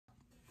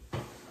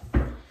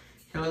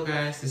Hello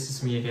guys, this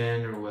is me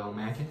again, Roel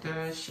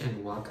Macintosh,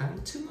 and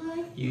welcome to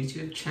my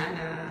YouTube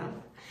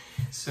channel.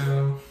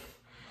 So,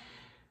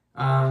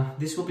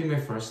 this will be my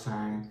first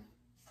time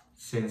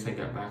since I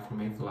got back from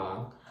my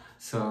vlog.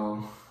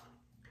 So,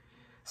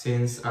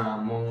 since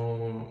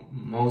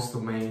most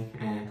of my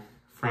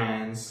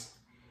friends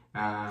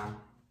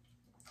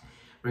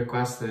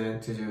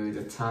requested to do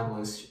the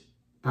Taglish,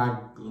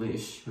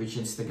 which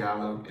is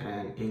Tagalog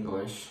and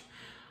English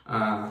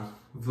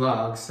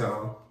vlog,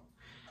 so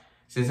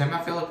since I'm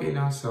a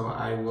Filipino, so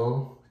I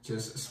will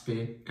just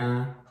speak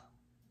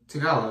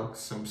Tagalog,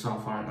 some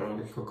part, or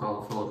we could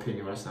call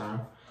Filipino as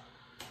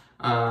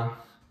our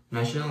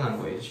national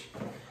language.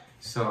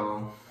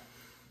 So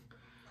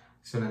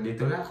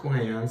nandito na ako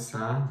ngayon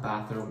sa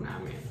bathroom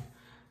namin.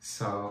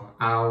 So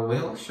I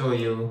will show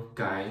you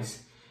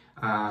guys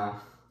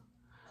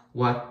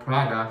what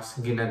products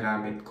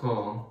ginagamit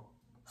ko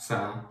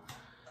sa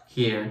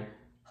here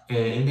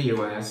in the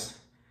US.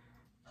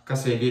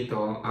 Kasi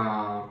dito,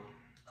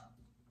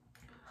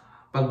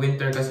 pag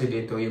winter kasi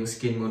dito, yung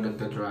skin mo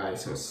nagda-dry,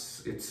 so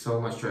it's so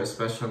much dry,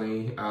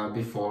 especially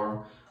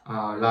before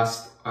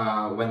last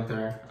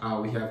winter,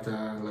 we have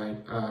the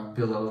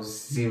below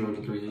 0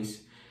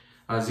 degrees,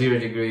 0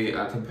 degree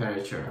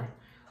temperature,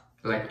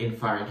 like in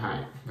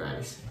Fahrenheit,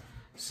 guys.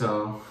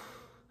 So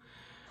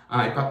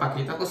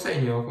ipapakita ko sa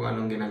inyo kung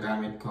anong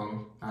ginagamit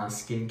kong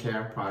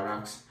skincare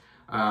products.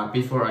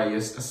 Before I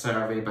used a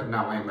CeraVe, but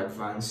now I'm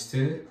advanced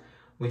too,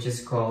 which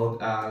is called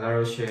La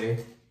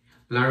Roche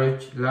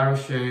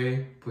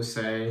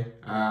Posay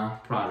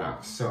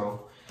products.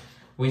 So,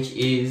 which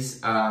is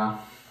I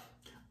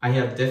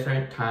have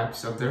different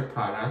types of their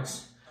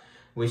products.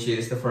 Which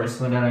is the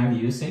first one that I'm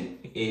using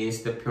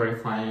is the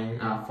purifying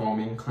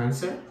foaming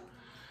cleanser.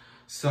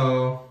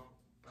 So,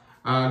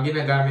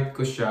 ginagamit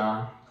ko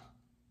siya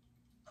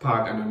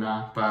pag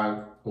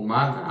pag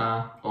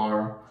umaga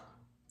or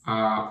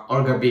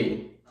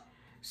gabi.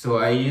 So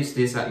I use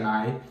this at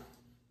night.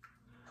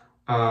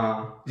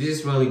 This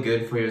is really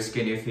good for your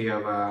skin if you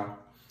have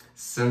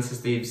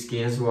sensitive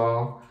skin as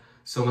well.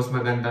 So mas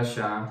maganda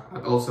siya,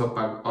 at also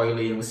pag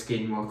oily yung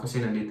skin mo kasi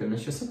nandito na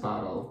siya sa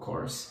bottle, of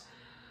course.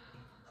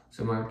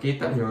 So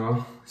makikita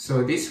nyo.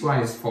 So this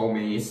one is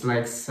foamy. It's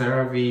like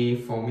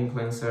CeraVe foaming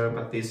cleanser,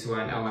 but this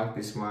one, I like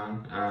this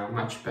one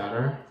much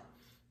better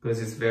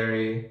because it's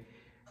very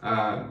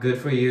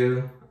good for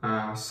you.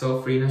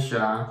 Soap free na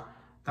siya,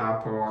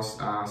 tapos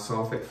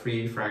sulfate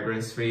free,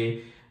 fragrance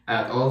free.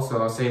 And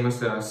also, same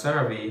as the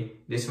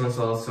CeraVe, this one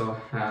also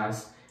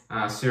has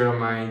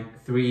ceramide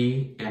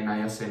 3 and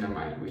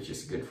niacinamide, which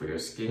is good for your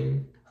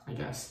skin, I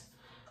guess.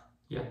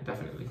 Yeah,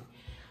 definitely.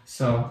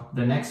 So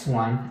the next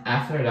one,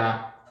 after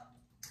that,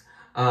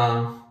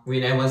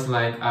 when I was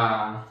like,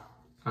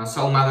 sa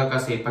umaga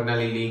kasi pag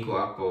naliligo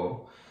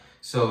ako,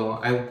 so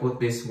I put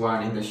this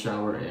one in the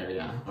shower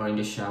area or in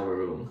the shower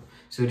room.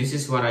 So this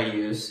is what I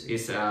use.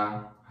 It's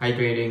a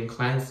hydrating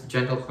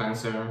gentle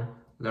cleanser,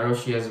 La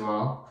Roche as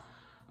well.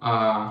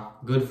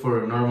 Good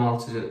for normal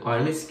to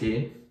oily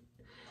skin.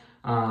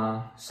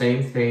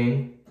 Same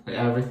thing,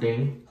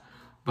 everything.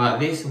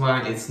 But this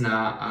one, it's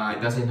not.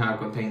 It doesn't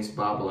have contains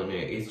bubble in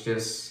it. It's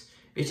just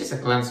a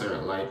cleanser.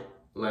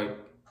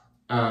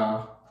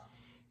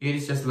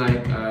 It's just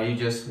like you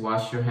just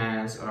wash your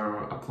hands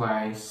or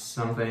apply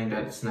something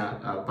that's not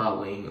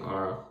bubbling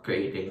or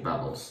creating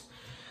bubbles.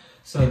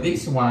 So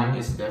this one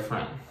is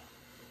different.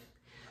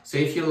 So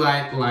if you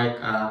like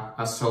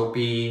a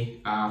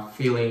soapy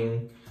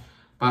feeling,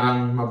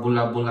 parang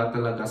mabula-bula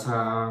talaga sa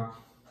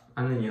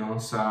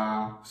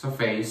sa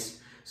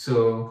face,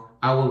 so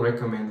I will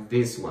recommend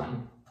this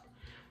one.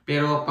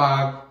 Pero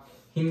pag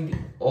hindi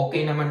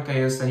okay naman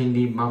kayo sa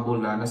hindi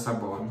mabula na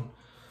sabon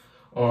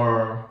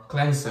or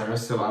cleanser,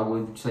 so I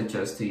would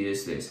suggest to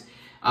use this.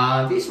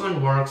 This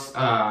one works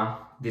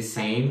the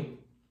same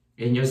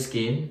in your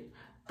skin,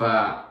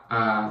 but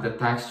the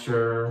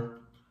texture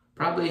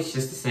probably it's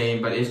just the same,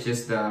 but it's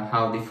just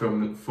how they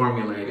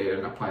formulate it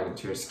and apply it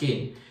to your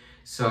skin.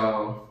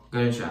 So,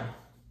 ganun siya.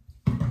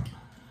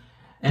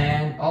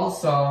 And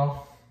also,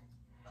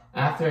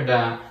 after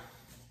that,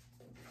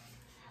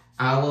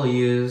 I will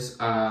use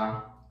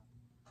La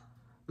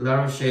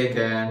Roche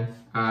again,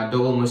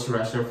 double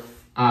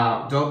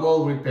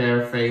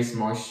repair face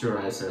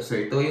moisturizer. So,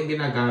 ito yung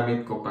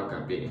ginagamit ko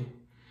paggabi.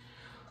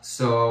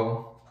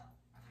 So,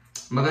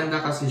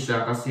 maganda kasi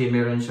siya kasi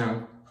meron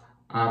siyang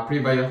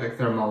prebiotic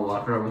thermal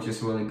water, which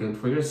is really good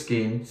for your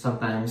skin.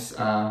 Sometimes,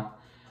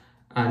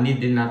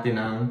 need din natin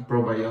ang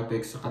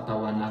probiotics sa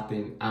katawan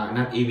natin,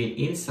 not even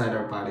inside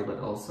our body but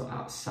also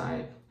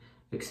outside,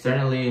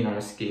 externally in our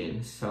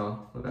skin.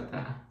 So look at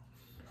that.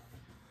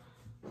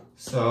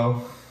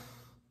 So,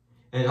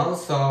 and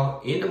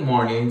also in the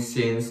morning,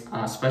 since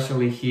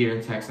especially here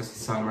in Texas,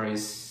 summer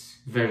is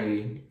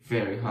very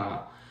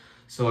hot,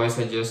 so I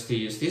suggest to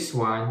use this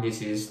one.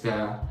 This is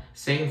the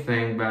same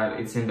thing, but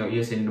it's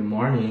used in the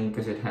morning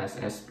because it has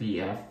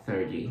SPF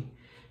 30,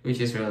 which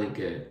is really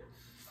good.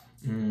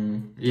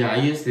 Yeah, I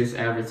use this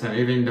every time,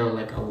 even though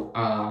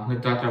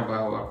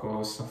nagtatrabaho ako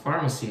sa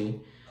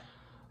pharmacy.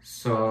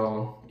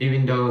 So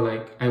even though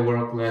like I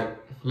work like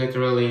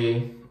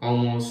literally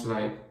almost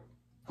like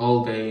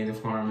all day in the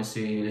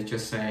pharmacy, let's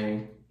just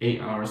say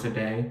 8 hours a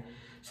day,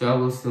 so I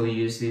will still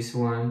use this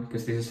one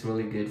because this is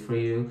really good for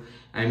you.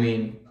 I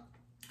mean,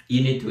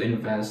 you need to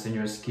invest in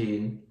your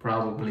skin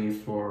probably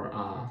for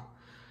uh,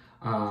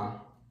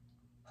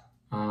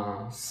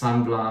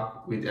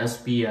 sunblock with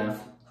SPF,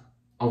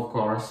 of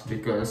course,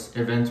 because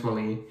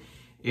eventually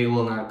it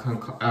will not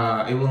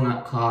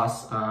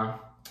cause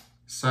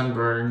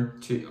sunburn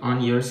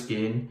on your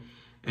skin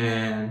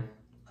and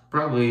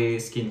probably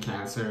skin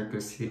cancer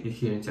because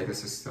here in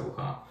Texas is so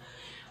hot.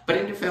 But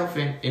in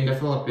the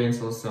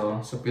Philippines also,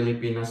 sa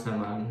Pilipinas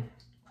naman,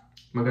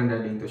 maganda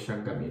din to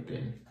siyang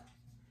gamitin.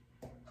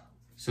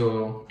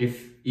 So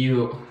if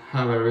you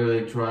have a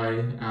really dry,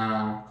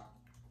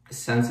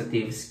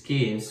 sensitive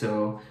skin,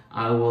 so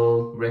I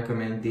will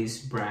recommend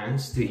these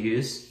brands to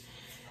use.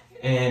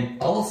 And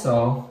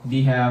also,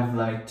 they have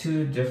like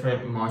 2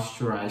 different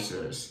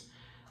moisturizers,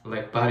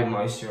 like body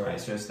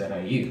moisturizers that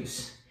I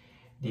use.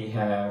 They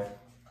have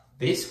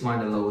this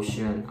one, a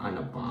lotion, and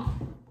a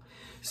balm.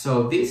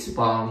 So this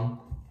balm,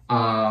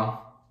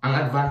 ang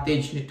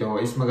advantage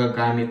nito is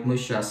magagamit mo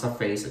siya sa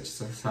face at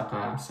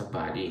saka sa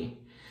body.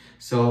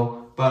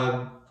 So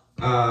pag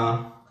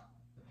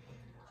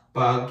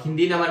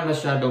hindi naman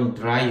masyadong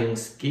dry yung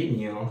skin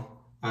nyo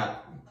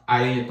at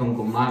ayaw nyo itong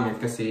gumamit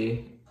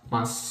kasi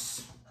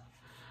mas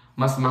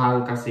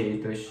mahal kasi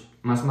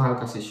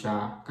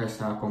siya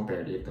kaysa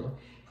compare dito.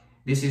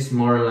 This is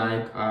more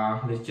like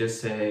let's just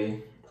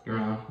say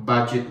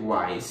budget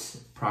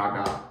wise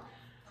product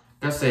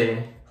kasi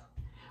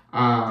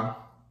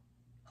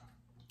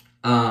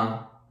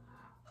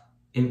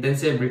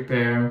intensive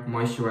repair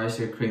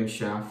moisturizer cream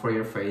siya for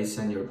your face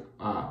and your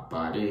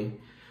body.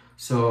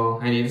 So,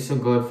 and it is so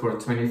good for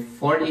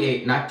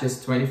 48, not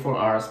just 24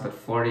 hours, but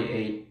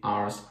 48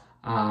 hours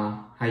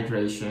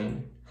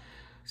hydration.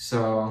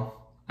 So,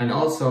 and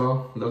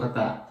also, look at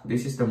that.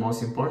 This is the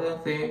most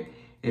important thing.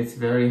 It's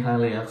very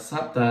highly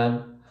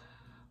accepted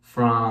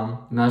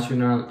from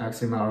National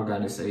Eczema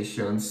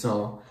Organization.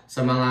 So,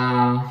 sa mga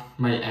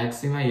may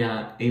eczema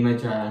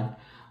dyan,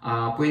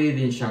 pwede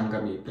din siyang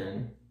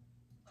gamitin.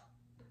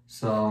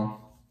 So,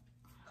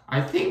 I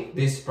think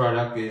this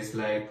product is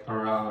like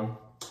around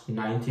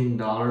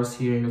 $19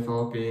 here in the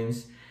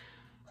Philippines,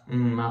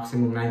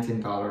 maximum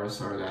 $19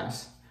 or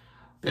less,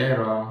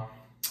 pero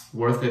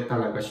worth it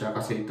talaga siya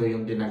kasi ito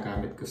yung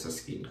ginagamit ko sa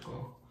skin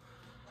ko.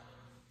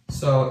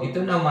 So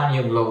ito naman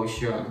yung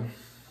lotion.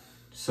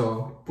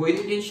 So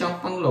pwede din siyang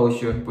pang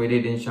lotion,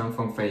 pwede din siyang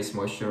pang face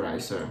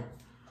moisturizer.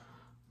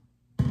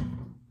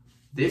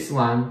 This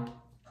one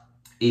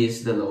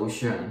is the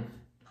lotion.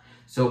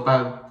 So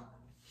pag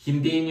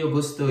hindi nyo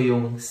gusto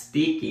yung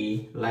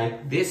sticky,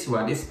 like this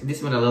one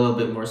a little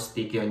bit more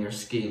sticky on your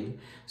skin.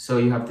 So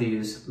you have to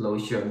use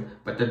lotion.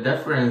 But the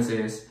difference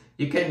is,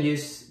 you can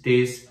use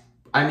this,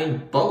 I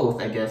mean both,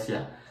 I guess,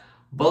 yeah.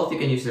 Both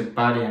you can use in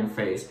body and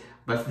face.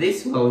 But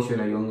this lotion,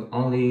 I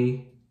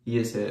only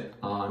use it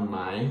on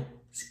my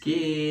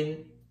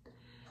skin,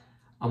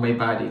 on my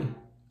body,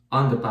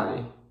 on the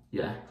body.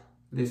 Yeah,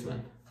 this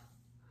one.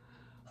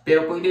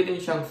 Pero pwede din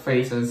siyang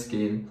face and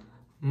skin.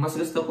 Mas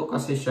gusto ko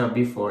kasi siya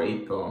before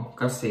ito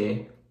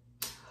kasi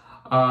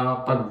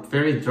pag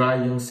very dry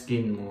yung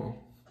skin mo,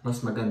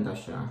 mas maganda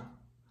siya.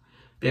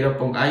 Pero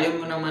kung ayaw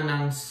mo naman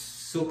ng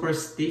super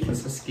sticky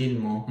sa skin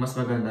mo, mas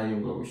maganda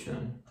yung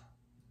lotion.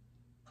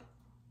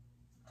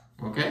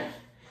 Okay?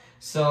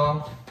 So,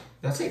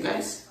 that's it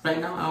guys.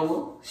 Right now I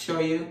will show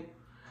you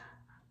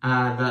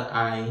that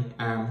I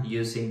am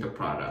using the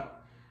product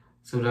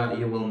so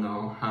that you will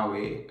know how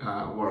it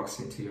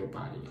works into your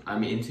body,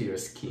 into your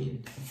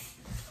skin.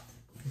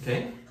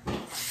 Okay.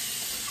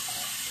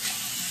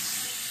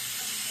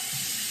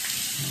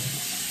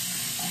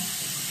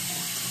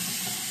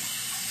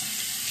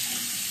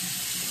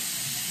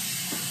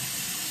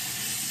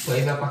 So,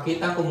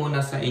 ipapakita ko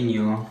muna sa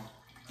inyo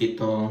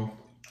itong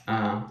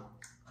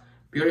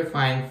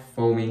Purifying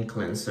Foaming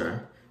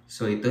Cleanser.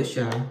 So, ito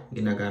siya.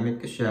 Ginagamit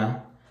ko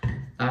siya.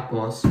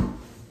 Tapos,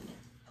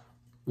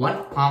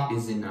 1 pump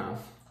is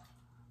enough.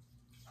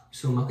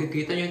 So,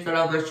 makikita nyo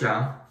talaga siya.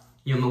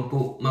 Yung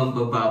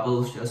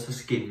magbabubble siya sa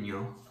skin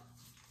nyo.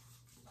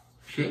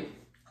 See?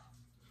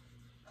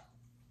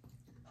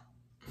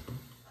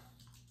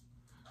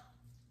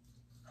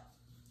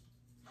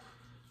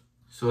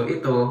 So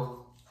ito,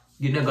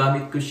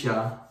 ginagamit ko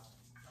siya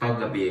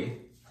paggabi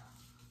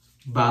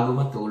bago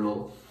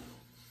matulog.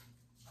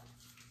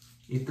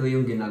 Ito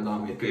yung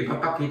ginagamit ko.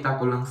 Ipapakita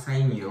ko lang sa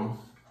inyo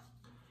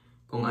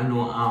kung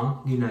ano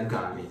ang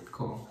ginagamit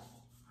ko.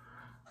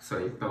 So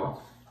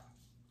ito.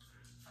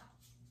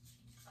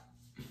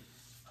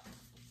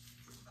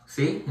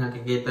 See?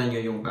 Nakikita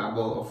nyo yung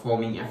bubble or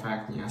foaming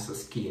effect niya sa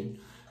skin.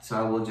 So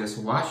I will just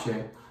wash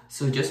it.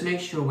 So just make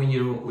sure when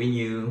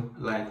you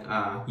like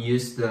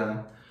use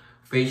the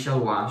facial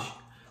wash,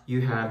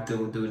 you have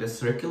to do the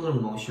circular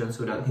motion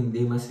so that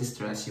hindi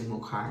mas-stress yung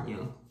mukha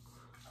nyo.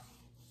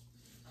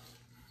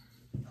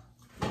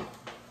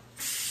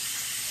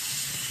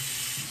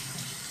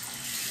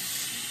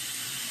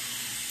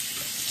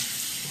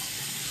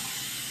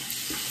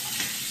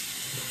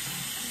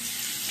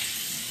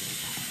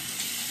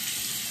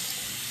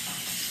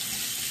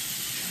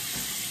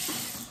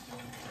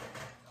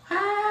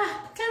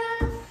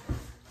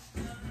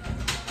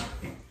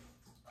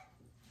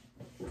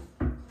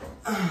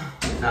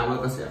 Tama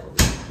kasi ako.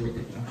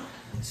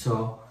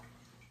 So,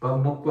 pag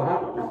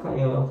magpaano na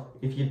kayo,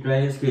 if you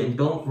dry your skin,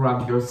 don't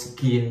rub your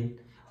skin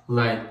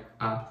like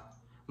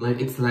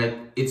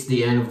it's the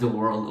end of the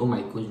world. Oh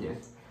my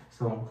goodness.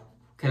 So,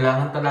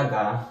 kailangan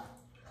talaga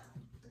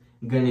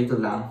ganito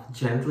lang,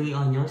 gently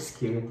on your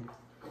skin.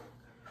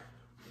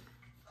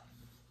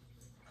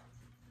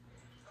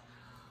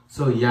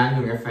 So,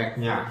 yan yung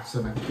effect niya.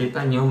 So,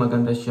 nakikita nyo,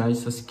 maganda siya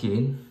sa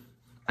skin.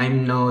 I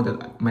know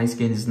that my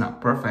skin is not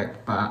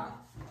perfect, but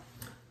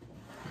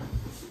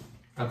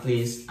at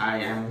least I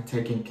am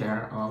taking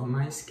care of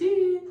my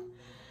skin.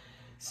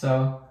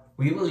 So,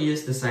 we will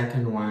use the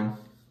second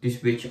one,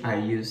 which I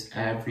use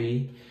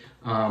every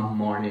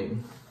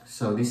morning.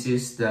 So, this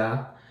is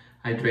the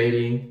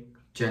hydrating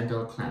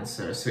gentle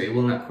cleanser. So, it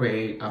will not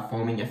create a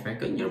foaming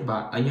effect on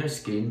your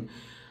skin.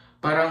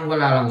 Parang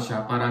wala lang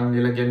siya. Parang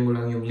nilagyan mo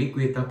lang yung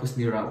liquid tapos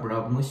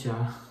nirub-rub mo siya.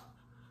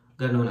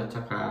 Ganun at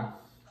saka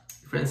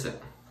rinse it.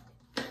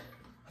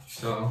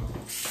 So,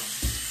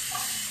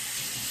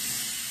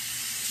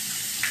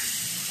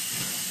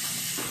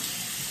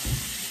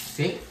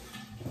 see?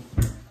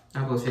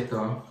 Tapos ito,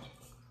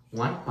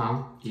 1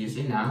 pump is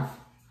enough.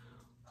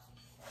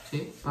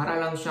 See? Para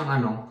lang siyang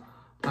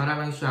para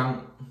lang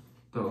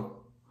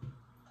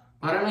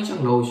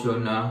siyang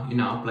lotion na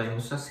ina-apply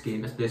mo sa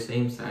skin at the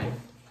same time.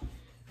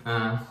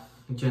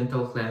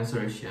 Gentle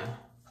cleanser siya.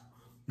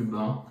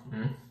 Diba?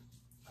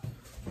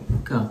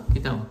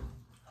 Kita mo.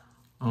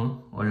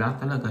 Wala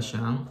talaga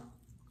siyang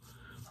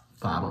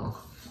bubble.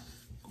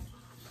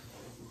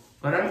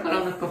 Parang ka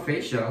lang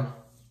nagpa-facial.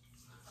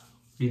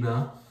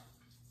 Diba?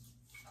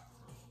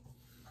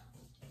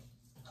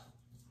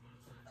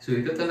 So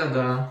ito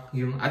talaga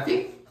yung, I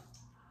think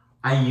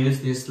I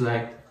use this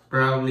like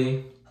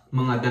probably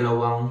mga 2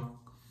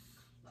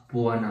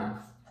 buwan na.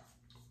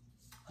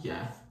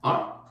 Yeah.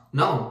 Or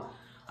no,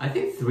 I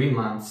think 3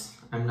 months.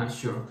 I'm not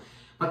sure.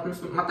 But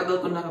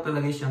matagal ko na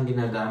talaga siyang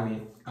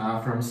ginagamit.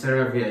 From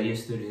CeraVe, I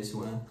used to this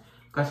one.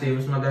 Kasi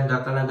mas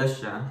maganda talaga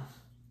siya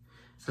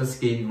sa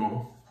skin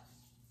mo.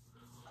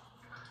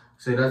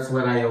 So that's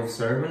what I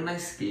observe on my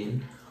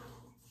skin.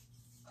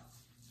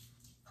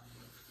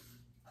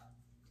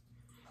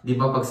 Di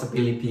ba pag sa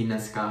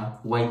Pilipinas ka,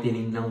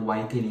 whitening ng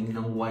whitening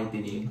ng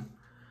whitening.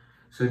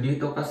 So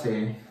dito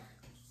kasi,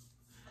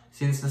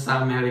 since nasa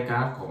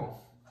Amerika ako,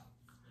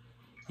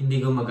 hindi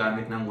ko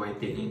magamit ng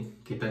whitening.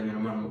 Kita nyo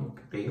naman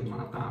magpapatay yung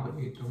mga tao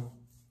dito.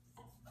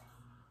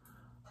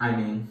 I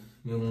mean,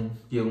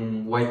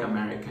 yung white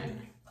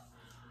American.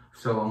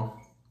 So,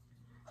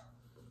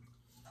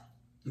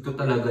 ito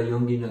talaga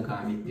yung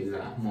ginagamit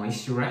nila.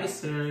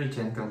 Moisturizer,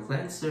 gentle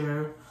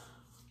cleanser.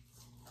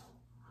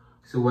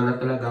 So,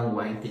 wala talagang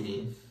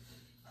whitening.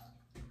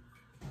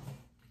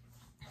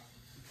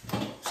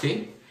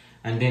 See?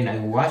 And then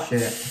I wash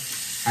it.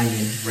 I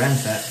mean,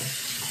 rinse it.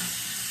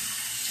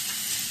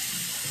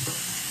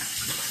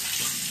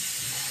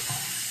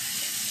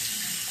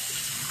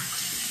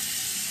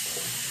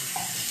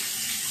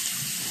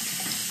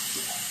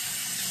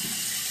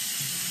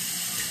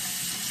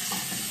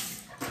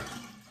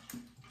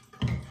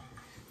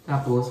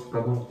 Tapos,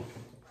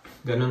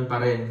 ganun pa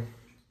rin.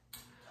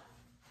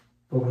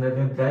 Pag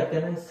nag-dry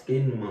ka ng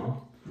skin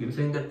mo,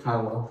 using the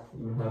towel,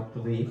 you have to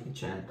be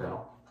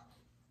gentle.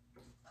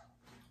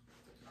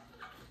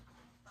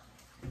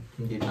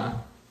 Hindi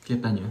ba?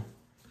 Kita nyo?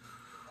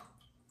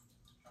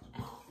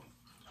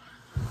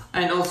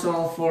 And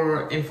also,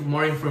 for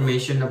more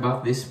information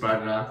about this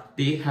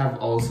product, they have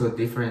also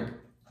different,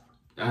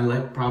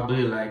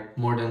 probably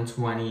more than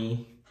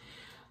 20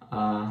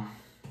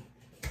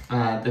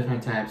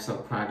 different types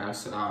of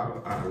products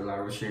La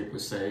Roche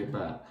Posay,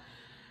 but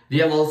they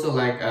have also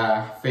like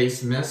a face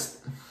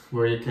mist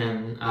where you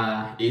can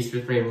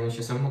i-spray mo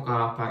siya sa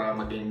mukha para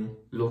maging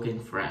looking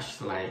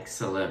fresh like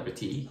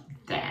celebrity.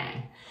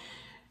 Dang.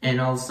 And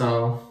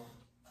also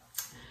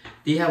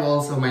they have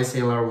also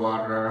micellar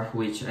water,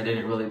 which I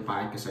didn't really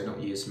buy because I don't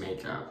use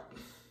makeup.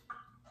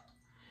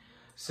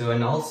 So,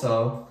 and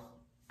also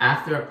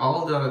after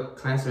all the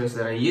cleansers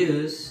that I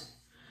use,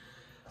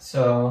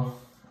 so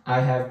I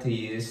have to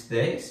use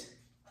this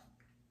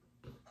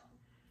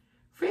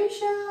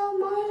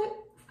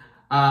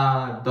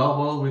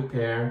double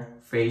repair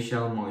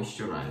facial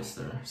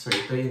moisturizer. So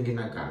ito yung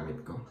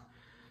ginagamit ko.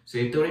 So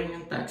ito rin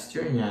yung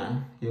texture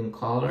niya, yung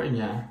color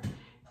niya.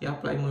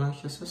 I-apply mo lang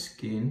siya sa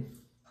skin.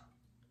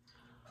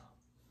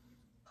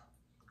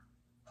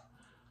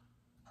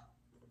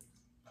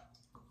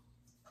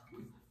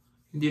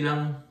 Hindi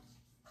lang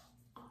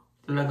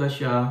talaga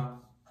siya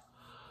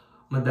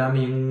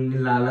madami yung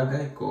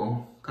nilalagay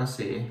ko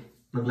kasi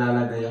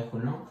maglalagay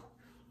ako ng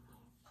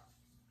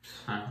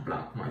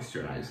sunblock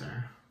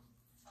moisturizer.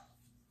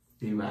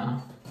 Diba?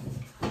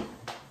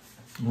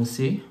 We'll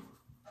see.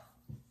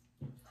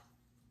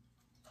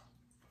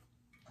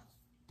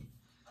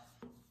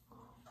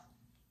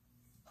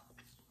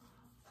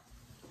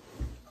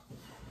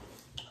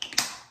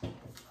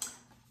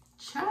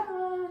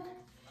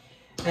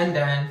 And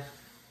then,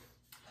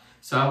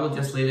 so I will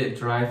just let it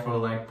dry for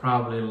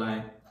probably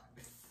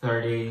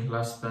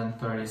less than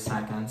 30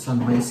 seconds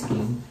on my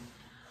skin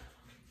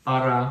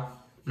para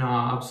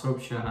na-absorb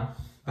siya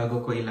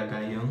bago ko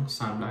ilagay yung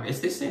sunblock. It's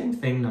the same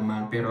thing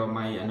naman pero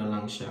may ano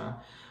lang siya,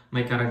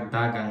 may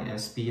karagdagang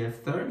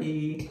SPF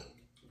 30.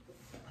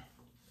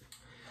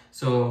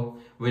 So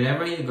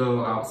whenever you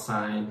go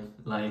outside,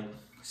 like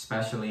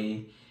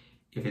especially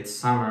if it's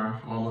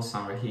summer, almost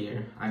summer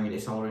here, I mean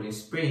it's already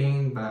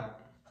spring, but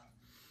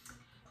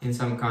in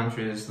some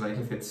countries, like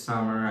if it's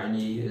summer and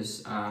you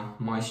use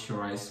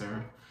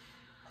moisturizer,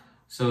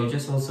 so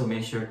just also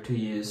make sure to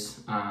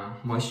use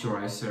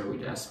moisturizer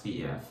with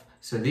SPF.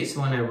 So this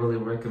one, I really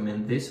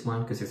recommend this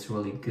one because it's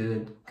really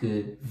good,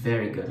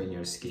 very good on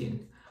your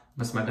skin.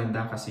 Mas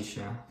maganda kasi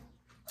siya.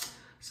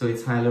 So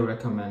it's highly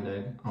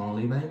recommended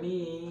only by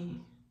me.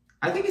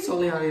 I think it's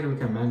only highly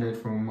recommended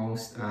for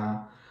most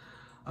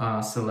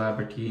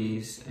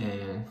celebrities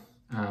and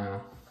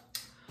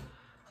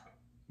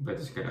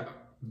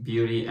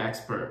beauty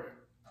expert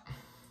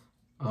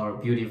or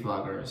beauty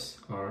vloggers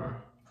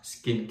or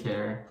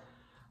skincare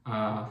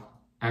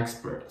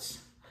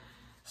experts.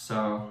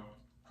 So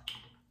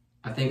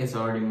I think it's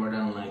already more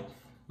than like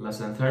less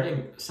than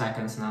 30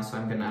 seconds now, so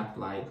I'm gonna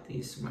apply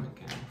this one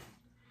again.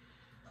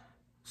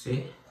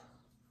 See?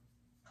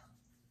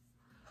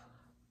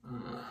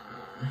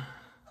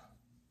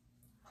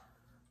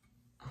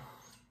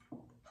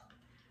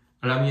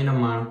 Alam niyo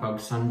naman, pag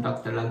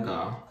sunblock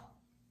talaga,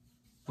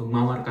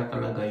 magmamarka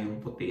talaga yung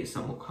puti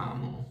sa mukha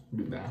mo,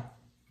 di ba?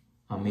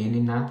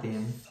 Aminin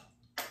natin.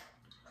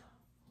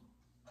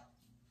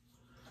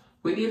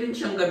 Pwede rin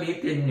siyang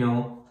gamitin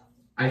nyo,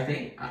 I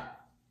think,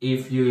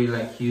 if you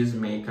like use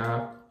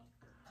makeup,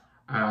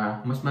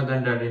 mas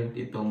maganda rin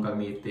itong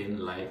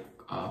gamitin like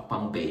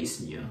pang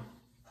base nyo.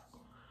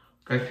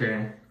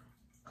 Kasi,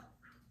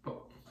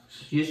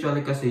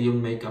 usually kasi yung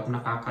makeup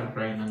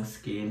nakaka-dry ng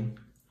skin.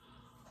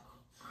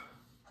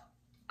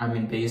 I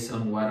mean, based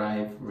on what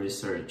I've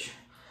researched.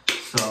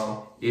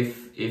 So,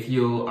 if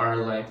you are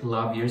like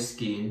love your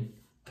skin,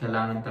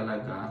 kailangan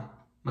talaga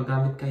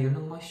magamit kayo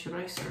ng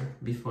moisturizer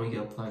before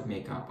you apply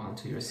makeup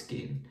onto your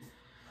skin.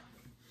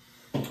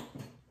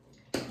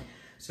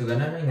 So,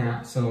 ganun na nga.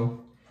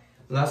 So,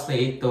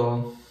 lastly,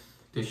 ito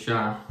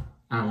siya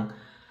ang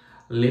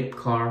Lip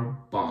Care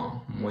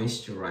Balm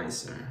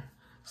Moisturizer.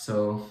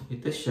 So,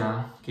 ito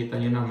siya.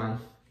 Kita nyo naman.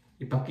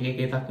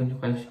 Ipakikita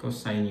ko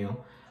sa inyo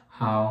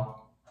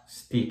how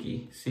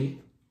sticky.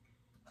 See?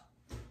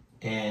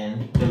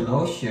 And the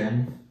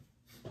lotion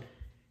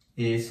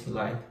is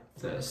like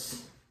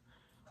this.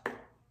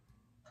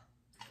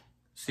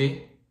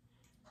 See?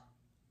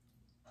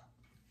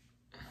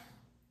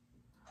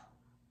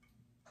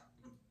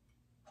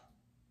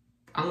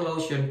 Ang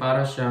lotion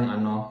para siyang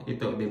ano,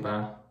 ito 'di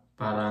ba?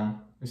 Parang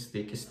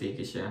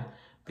sticky siya.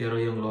 Pero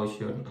yung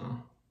lotion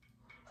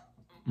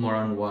more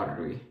on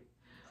watery.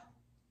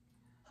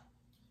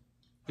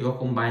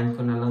 I-combine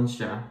ko na lang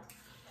siya.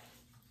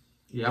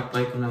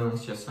 I-apply ko na lang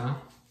siya sa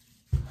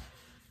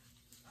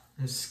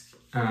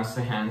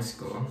hands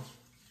ko.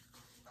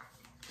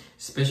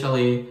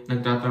 Especially,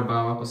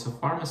 nagtatrabaho ako sa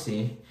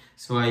pharmacy.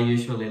 So, I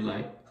usually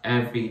like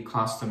every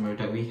customer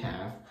that we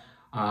have,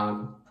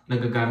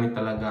 nagagamit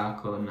talaga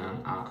ako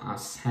ng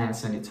hand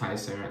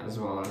sanitizer as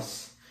well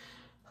as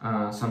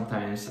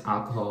sometimes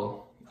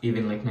alcohol,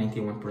 even like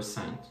 91%.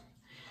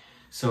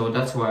 So,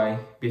 that's why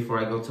before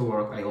I go to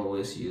work, I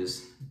always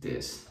use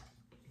this.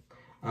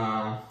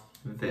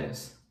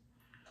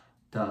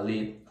 The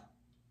Lip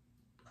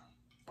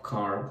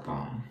Care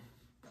Balm.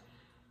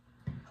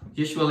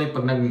 Usually,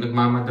 pag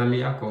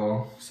nagmamadali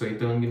ako, so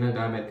ito ang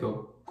ginagamit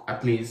ko.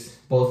 At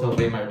least, both of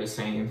them are the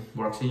same.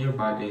 Works in your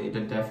body.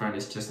 The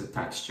difference is just the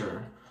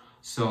texture.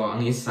 So,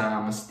 ang isa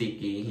mas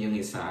sticky, yung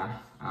isa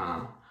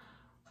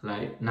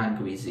like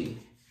non-greasy.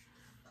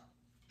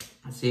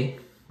 See?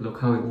 Look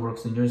how it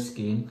works in your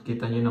skin.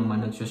 Kita nyo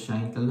naman,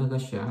 nagsashine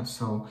talaga siya.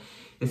 So,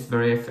 it's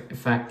very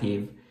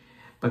effective.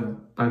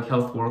 Pag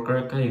health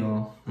worker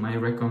kayo, may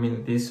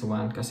recommend this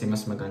one kasi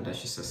mas maganda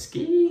siya sa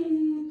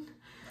skin.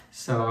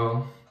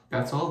 So,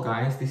 that's all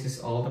guys. This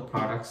is all the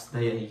products that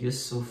I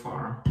used so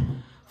far.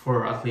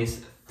 For at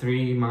least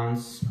 3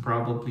 months,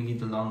 probably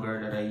the longer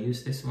that I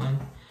use this one.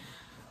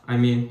 I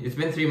mean, it's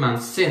been 3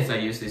 months since I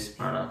used this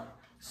product.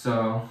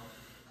 So,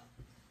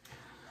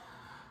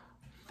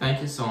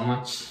 thank you so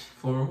much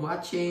for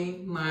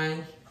watching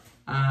my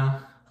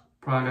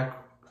product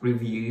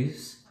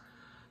reviews.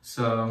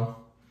 So,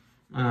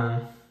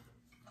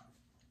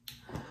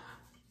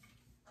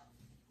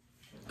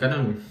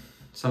 ganun.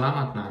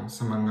 Salamat na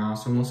sa mga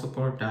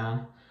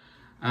sumusuporta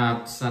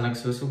at sa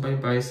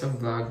nagsusubaybay sa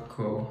vlog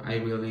ko.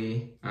 I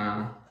really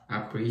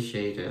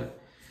appreciate it.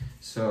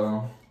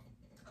 So,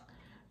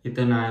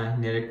 ito na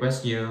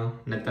ni-request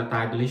nyo,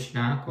 nagtataglish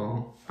na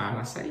ako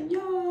para sa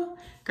inyo.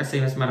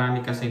 Kasi mas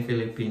marami kasing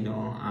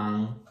Filipino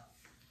ang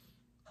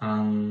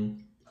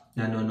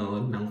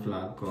nanonood ng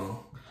vlog ko.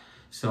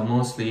 So,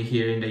 mostly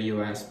here in the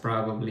US,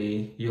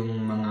 probably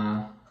yung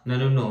mga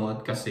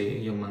nanonood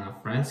kasi yung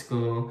mga friends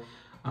ko,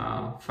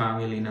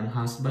 family ng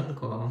husband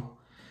ko.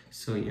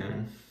 So,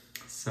 yan.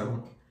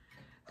 So,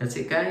 that's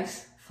it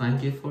guys.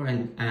 thank you for,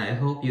 and I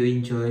hope you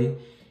enjoy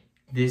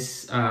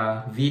this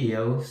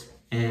videos,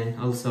 and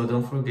also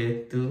don't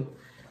forget to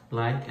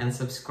like and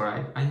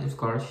subscribe, and of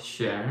course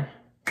share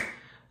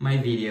my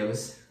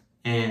videos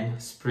and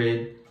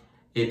spread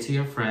it to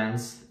your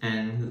friends,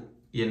 and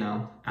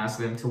ask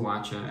them to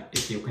watch it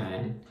if you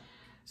can,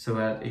 so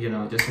that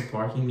just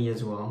supporting me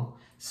as well.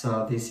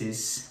 So this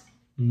is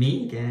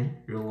me again,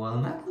 Ruel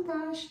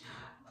Macintosh.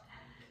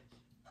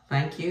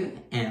 Thank you,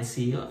 and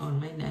see you on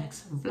my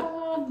next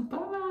vlog.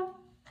 Bye.